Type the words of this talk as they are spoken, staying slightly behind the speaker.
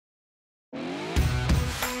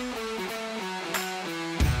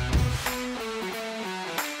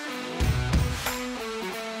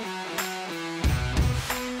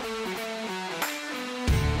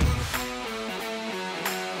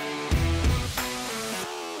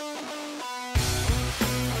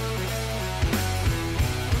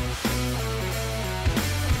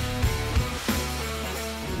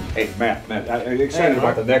Hey, Matt, I'm excited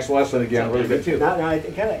about the next lesson again. Really good. too. Now, I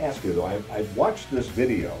gotta ask you though. I've watched this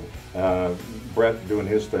video, Brett doing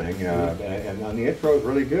his thing, and on the intro is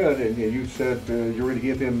really good. And you said you were going to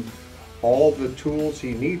give him all the tools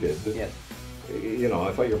he needed. Yes. You know,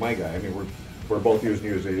 I thought you're my guy. I mean, we're both using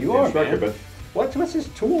you as the instructor, man. but what's his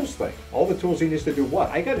tools thing? All the tools he needs to do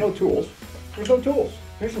what? I got no tools. There's no tools.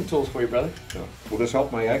 Here's some tools for you, brother. No. Will this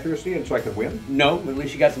help my accuracy and so I can win? No, but at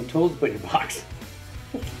least you got some tools to put in your box.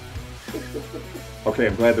 Okay,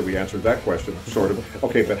 I'm glad that we answered that question, sort of.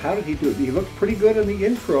 Okay, but how did he do it? He looked pretty good in the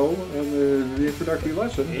intro and the introductory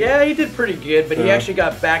lesson. Yeah, he did pretty good, but he actually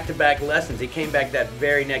got back-to-back lessons. He came back that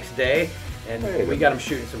very next day, and we got him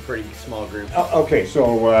shooting some pretty small groups. Okay,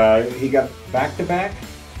 so he got back-to-back?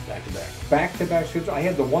 Back-to-back. Back-to-back shoots. I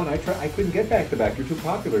had the one I couldn't get back-to-back. You're too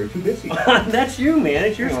popular. You're too busy. That's you, man.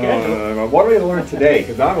 It's your schedule. What are we going to learn today?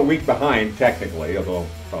 Because I'm a week behind, technically, although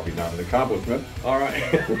probably not an accomplishment. All right.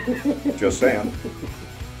 Just saying.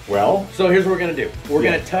 Well, so here's what we're going to do. We're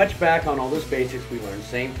going to touch back on all those basics we learned.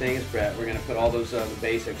 Same thing as Brett. We're going to put all those the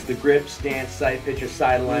basics. The grip, stance, sight picture,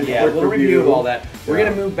 sideline. Yeah, a little review of all that. We're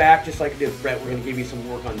going to move back just like we did with Brett. We're going to give you some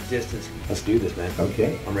work on distance. Let's do this, man.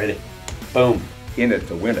 Okay. I'm ready. Boom. In it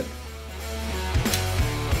to win it.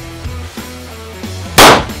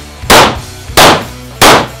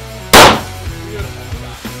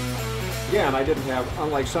 Yeah, and I didn't have,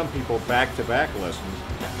 unlike some people, back-to-back lessons.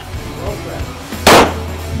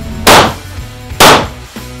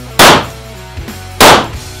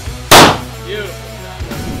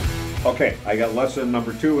 Okay, I got lesson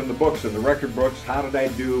number 2 in the books, in the record books. How did I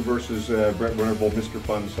do versus Brett Winterble, Mr.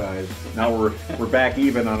 Fun Size? Now we're back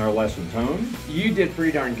even on our lessons, huh? You did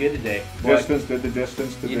pretty darn good today. Distance, did the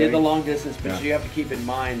distance today. You did the long distance, but you have to keep in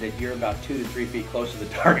mind that you're about 2 to 3 feet closer to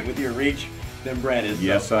the target with your reach than Brett is.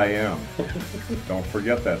 Yes, I am. Don't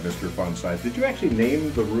forget that, Mr. Fun Size. Did you actually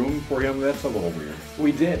name the room for him? That's a little weird.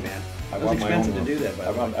 We did, man. It was expensive to do that,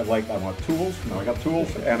 by the way. I want tools. No, I got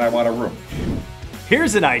tools, and I want a room.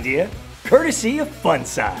 Here's an idea, courtesy of Fun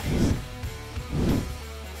Size.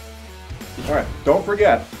 All right, don't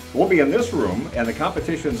forget, we'll be in this room, and the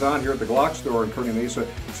competition's on here at the Glock store in Kearney Mesa,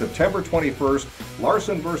 September 21st,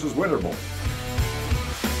 Larson versus Winterble.